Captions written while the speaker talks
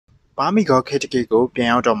Burmese category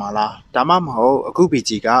piano domala, Damamo, a good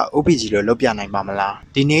BG ka Old Bg Lopian and Mamala.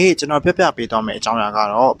 Dine, General Pepper Pitome,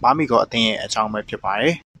 Jangaro, Burmese thing a chang with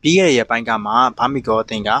Pipare. BG Bangama, Burmese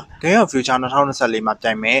thinga, Gay of Future not on Salima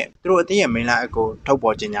Time, through a dear Mila go,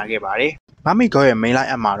 Topo Jinagabari. Burmese Mila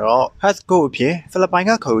Amaro, has go pie,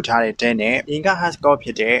 Philippine coach Harry Tene, Inga has go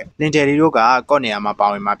pie, Linderi Yoga, Goniama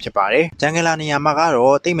Bowie Mapipare, Jangalani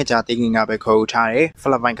Amagaro, Timaja taking up a coach Harry,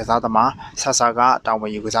 Philippine Casatama, Sasaga, down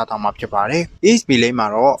when you got on Mapipare, East Billy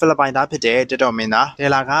Maro, Philippine Dapite, Dedomina,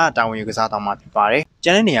 Delaga, down when you got on Mapipare,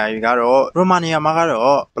 Janania Yugaro, Romania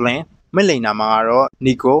Magaro, Blaine. Milena Magaro,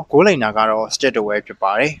 Nico, Golena Garo, straight away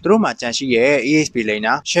prepare. Druma Chanshi, ESP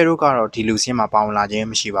Lena, Sherukaro, Tilusima Paula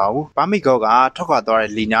Jim Shibao, Bamigoga,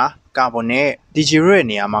 Tokador Lina, Carbone,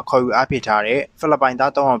 Digirenia, Makoy Apitare, Philippine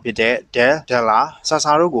Dato Pite, Della,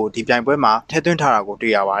 Sasarugo, Deep Buema, Tetun Tarago,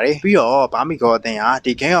 Diawari, Pio, Bamigo,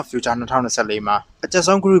 the king of future Natana Salima. Just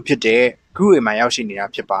some group today. Grew in my Yoshi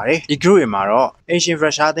Pipare, the grew in Maro, Asian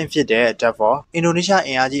Russia then Fide, therefore, Indonesia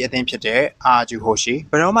and Aji at them Pite, Aju Hoshi,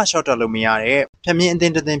 Peroma Shota Lumiare, Pemi and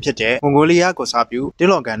then the Pite, Mongolia Gosapu,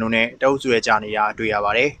 Deloganune, those who are Jania,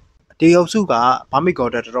 Duyavare. The Osuga, Pamigo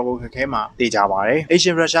that Robokema, the Javare,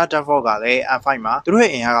 Asian Russia, therefore Gale, and Fima, through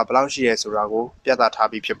in Hagablaushi Surago, Piata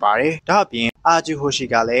Tabi Pipare, Dabin, Aju Hoshi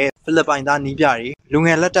Gale, Philippine Nibiari,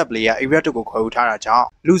 Lunga Latablia, Iratical Kotaraja,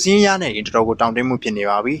 Luciana in Drogo down the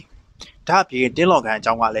Mupiniavi. Tapi, Diloga and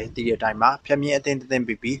Jawale, the Dima, Pemi attended them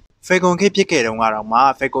BP. Fagon keep your kid on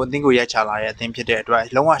Warama, Fago Dingo Yachala, attempted to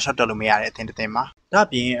drive Longa Shatalumia attended them.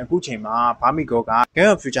 Tapi, a Guchima, Pamigoga,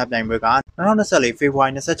 Girl Future Bangburga, not necessarily free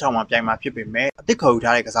wine as a chama Pama Pipi me, the code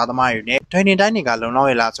Tarek Sadamari, training dining at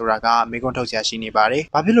Lonoela Suraga, Megontosia Shini Bari,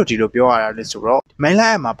 Papiluti Pure Lissuro,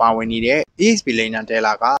 Mela Emma Power needed, East Bilena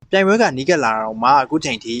Delaga, Bangburga Nigala Roma, good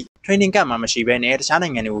tea. Training Gamma Machine,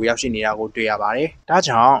 Shining and Uyashini go to Yabari. That's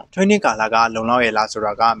how training Galaga, Lonoela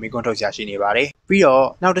Suraga, Megontosia Shini Bari.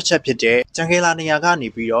 Pio, now the chapter J, Jangela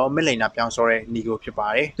Niagani Pio, Melina Piansore, Nigo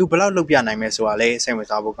Pipari, to Bala Lupiana Mesuale, same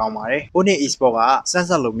with Abu Gamare, Oni Ispoga,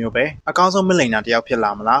 Sansa Lumube, a council Melina de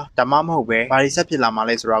Pilamala, the Mamobe, Parisapilama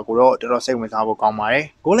Raguro, the Rose with Abu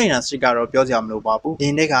Gamare, Golena Cigaro Piosiam Lubabu,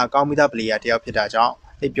 Inega Gamidabli at the Pitaja,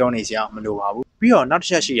 the Pionisia Maluabu. Pio not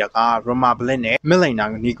Shashiaka, Roma Blene, Melina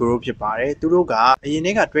Nigro Pipare, Turuga,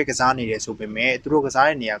 Inega Drekazani Supime,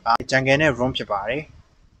 Turugazaniaka, Jangene Rom Pipare.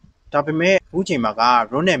 Tapime, Uchimaga,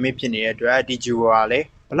 Rune Mipini, Dra di Juale,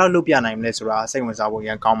 Bala Lupiana Lesura, same with Abu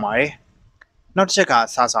Yankamare. Not Cheka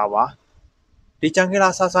Sasawa. The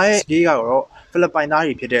Jangela Sasai, Gigaro,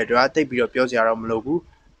 Philippine Peter, take your Piosiaro Mlobu.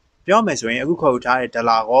 Piomeswing, Uko, the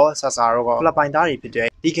Lago, Sasaro, Philippine Peter,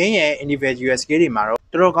 the King individual skating maro,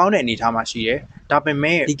 the Rogan and Itamashi,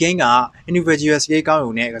 Tapime, the Ganga, individual skate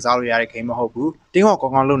gown, Gazaria came a hobu, the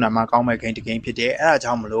Hokon Luna Macoma came to game Peter, at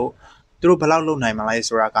Jamlo, through Palalo Namalai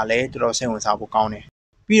Suragale, to Rosen with Abu County.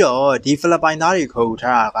 Pio, the Philippine code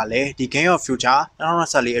Taragale, the king of future, and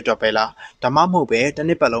Sally Etopela, the Mamobe, the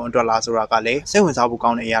Nipalo and Dola Suragale, same with Abu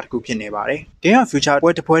County Yard Cookie Nebari. King of future,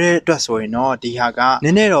 what the poet does so in all, the Haga,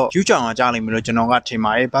 Nenero, future on Jali Milojanoga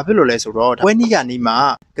Timai, Babiloles road, when the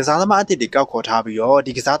Yanima, Gazalama did the Gakotabio,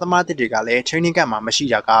 the Gazatama did the Gale, training Gamma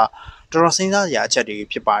Mashiyaka. Torosina Yachadi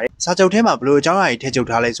Pipai, such a tema blue Jai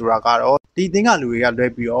Tejutale Suragaro, the Dinga Louis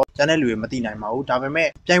Rebio, Janelu Matina Mau,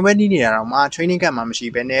 Davame, Janweni Rama, training Gamma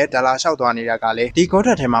Mashi Bene, Dala Shautani Gale, the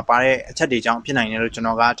Gota Tema Pare, Chadi Jump Pina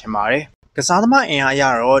Chanoga Temare. Kasama and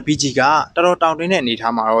Ayaro, BG Taro Town in any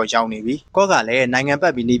Tamaro Jaunivi, Kogale, Nanga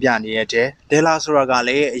Binibiani, Dela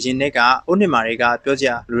Suragale, Jinega, Unimariga,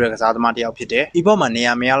 Piosia, Lurazadamatia Pite,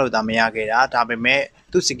 Ibomania Mialo Damiagera, Tabime,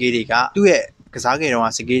 Tusigiriga, do it. Kazagi on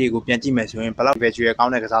Sigiri Gupianti Messuin, Pala Vetu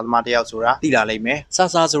account as Almatia Sura, Tila Leme,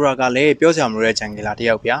 Sasa Suragale, Piosiam Rechangela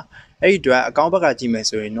Tiopia, Adra, a Compagati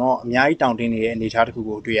Messuino, Miai Towntin and the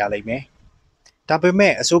Tarku to Yaleme.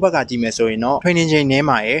 Tapeme, a Sobagati Messuino, 20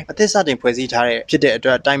 Nemae, a Tessatin Positare,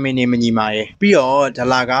 Pite, time name Nimae, Pio,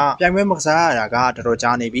 Talaga, Piamemoxaraga,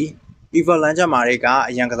 Rojanibi, Eva Lanja Mariga,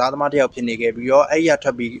 a young Kazamatia Pinige, Bio,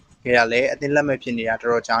 Ayatabi. Kale at the Lamapini at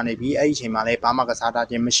Rojani be a Himale, Pamakasata,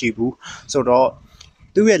 Mashibu, so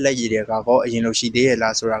do a lady gago, you know, she did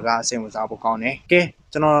La Suraga, same with Abu Kone. Ke,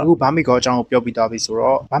 General who Pamigo John Piobi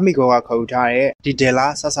Suro, Pamigo Kotare,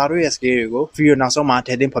 Didela, Sasaru Escarigo, Fio Nasoma,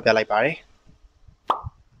 Tedin Populai Pare.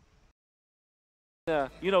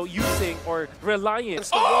 Using or relying.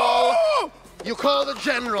 Oh! You call the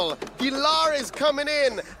general. Pilar is coming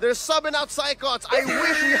in. They're subbing out Psychots. I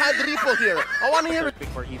wish we had Ripo here. I want to hear it.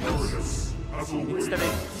 Before he knows.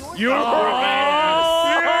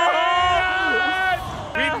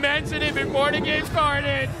 We mentioned it before the game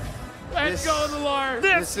started. Let's go, the Lord.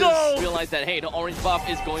 Let's go! Realize that, hey, the orange buff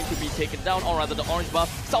is going to be taken down, or rather the orange buff,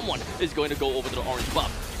 someone is going to go over to the orange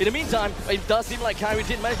buff. In the meantime, it does seem like Kyrie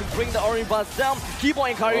did manage to bring the orange buff down. Keyboy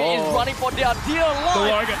and Kyrie is running for their dear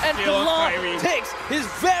life, and DeLar takes his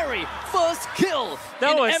very first kill in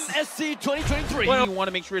MSC 2023. Well, you want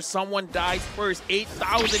to make sure someone dies first.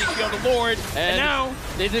 8,000 if you're on the Lord. And now,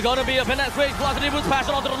 this is going to be a penetration positive boost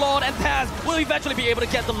passion onto the Lord, and Taz will eventually be able to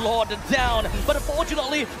get the Lord down. But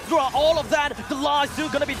unfortunately, throughout all of that, DeLar is still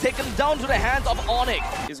going to be taken down to the hands of Onyx.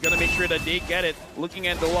 He's going to make sure that they get it. Looking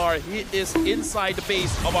at DeLar, he is inside the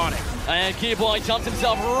base of Onyx. And Keyboy jumps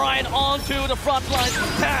himself right onto the front line.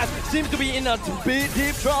 Taz seems to be in a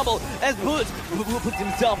deep trouble as Boots puts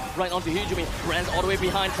himself right onto Hijumi. Brands all the way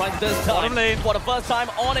behind, trying this time. For the first time,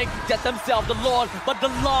 Onyx gets himself the Lord, but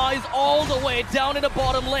DeLar is all the way down in the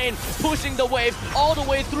bottom lane, pushing the wave all the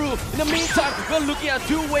way through. In the meantime, we're looking at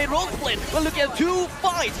two-way role split. We're looking at two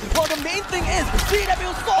fights. Well, the main thing is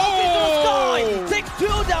CW soars into the sky, takes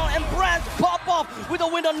two down, and Brands pop off with a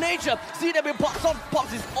wind of nature. CW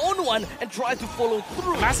pops his own one and tries to follow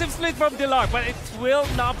through. Massive split from DeLar, but it will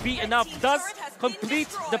not be enough. Does complete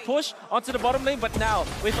the push onto the bottom lane, but now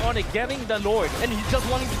with Onyx getting the Lord, and he's just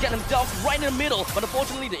wanting to get himself right in the middle, but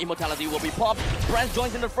unfortunately the immortality will be popped. Brands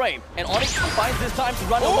joins in the frame, and Onyx finds this time to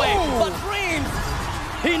run away, but Dreams,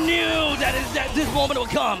 he knew that this moment would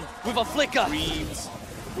come with a flicker. Dreams,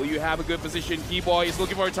 will you have a good position? Keyboy is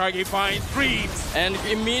looking for a target, he finds Dreams. And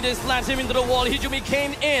immediately slams him into the wall. Hijumi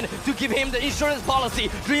came in to give him the insurance policy.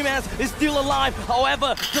 Dreamers is still alive,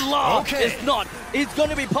 however, DeLar is not. It's going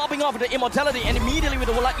to be popping off with the immortality, and immediately with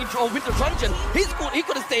the Winter Truncheon, he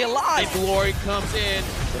could stay alive. If Glory comes in,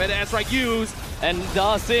 better answer like used. And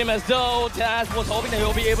does seem as though Taz was hoping that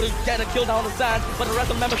he'll be able to get a kill down the sand, but the rest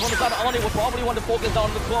of the members on the side of Oni will probably want to focus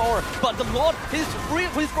down the core. But the Lord, he's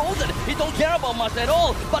frozen. He don't care about much at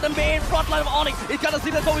all. But the main front line of Onyx is gonna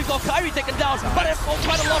seem as though we've got Kyrie taken down. But there's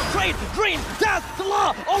quite a lot of trade. Dream, Taz,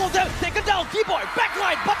 DeLar, all of them taken down. Keyboy,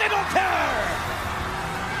 backline, but they don't care.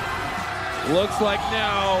 Looks like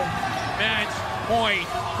now, match point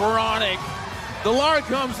for Onyx. DeLar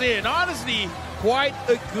comes in. Honestly, quite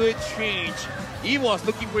a good change. He was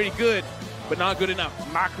looking pretty good, but not good enough.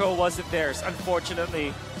 Macro wasn't theirs,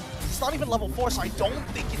 unfortunately. It's not even level 4, so I don't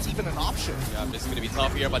think it's even an option. Yeah, this is going to be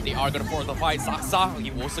tough here, but they are going to force the fight. Saksa, he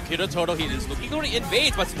will secure the turtle. He is looking to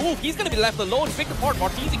invade, but Smooth, he's going to be left alone. Pick apart.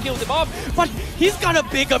 Martini kills him off, but he's got a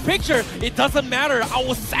bigger picture. It doesn't matter. I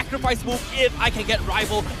will sacrifice Smooth if I can get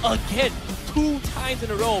rival again. 2 times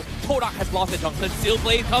in a row, Todak has lost the junction.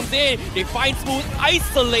 Steelblade comes in. They find Smooth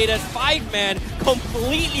isolated. 5-man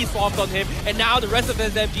completely swamped on him. And now the rest of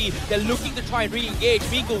SMG, they're looking to try and re-engage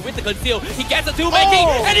Miku with the conceal. He gets a 2-man king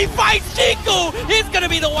and he fights Chiku. He's going to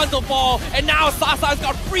be the one to fall. And now Sasa's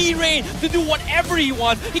got free reign to do whatever he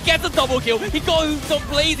wants. He gets a double kill. He goes some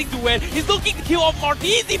blazing to win. He's looking to kill off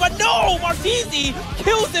Martisi, but no! Martisi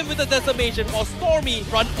kills him with the decimation while Stormy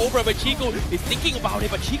run over, but Chiku is thinking about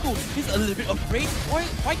it, but Chiku is a little bit afraid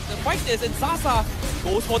to fight this, and Sasa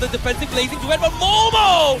goes for the defensive blazing duet, but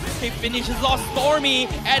Momo! He finishes off Stormy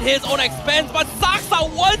at his own expense, but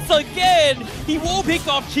Saksa once again, he will pick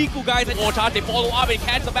off Chiku, guys, and more chance they follow up and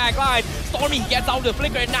catch the back line. Stormy gets out the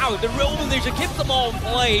flicker, and now the real Malaysia keeps them all in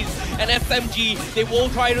place, and SMG, they will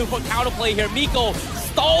try to counterplay here. Miko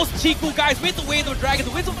stalls Chiku, guys, with the Wave of Dragon.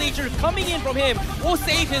 The Wisdom of Nature coming in from him will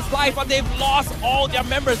save his life, but they've lost all their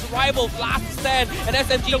members. Rivals last stand, and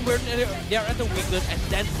SMG, they're at the weakness and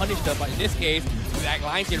then punish them. But in this case, back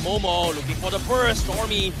lines here, Momo looking for the burst.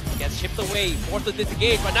 Stormy gets chipped away, forced to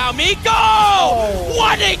disengage, but now Miko!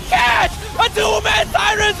 What a catch! A 2-man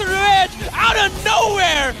Siren's Revenge out of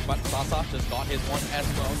nowhere! But Sasa just got his one as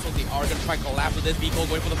well, so they are gonna try to collapse with this. Miko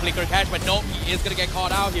going for the flicker catch, but no, he is gonna get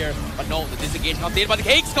caught out here. But no, the disengage comes in, but the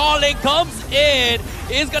Cake's calling comes in,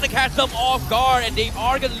 is gonna catch them off guard, and they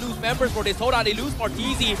are gonna lose members for this. Hold on, they lose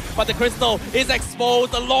Martisi, but the crystal is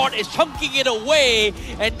exposed. The Lord is chunking it away,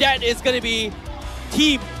 and that is gonna be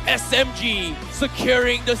Team SMG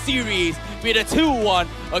securing the series with a 2-1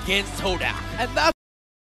 against Todak. And that's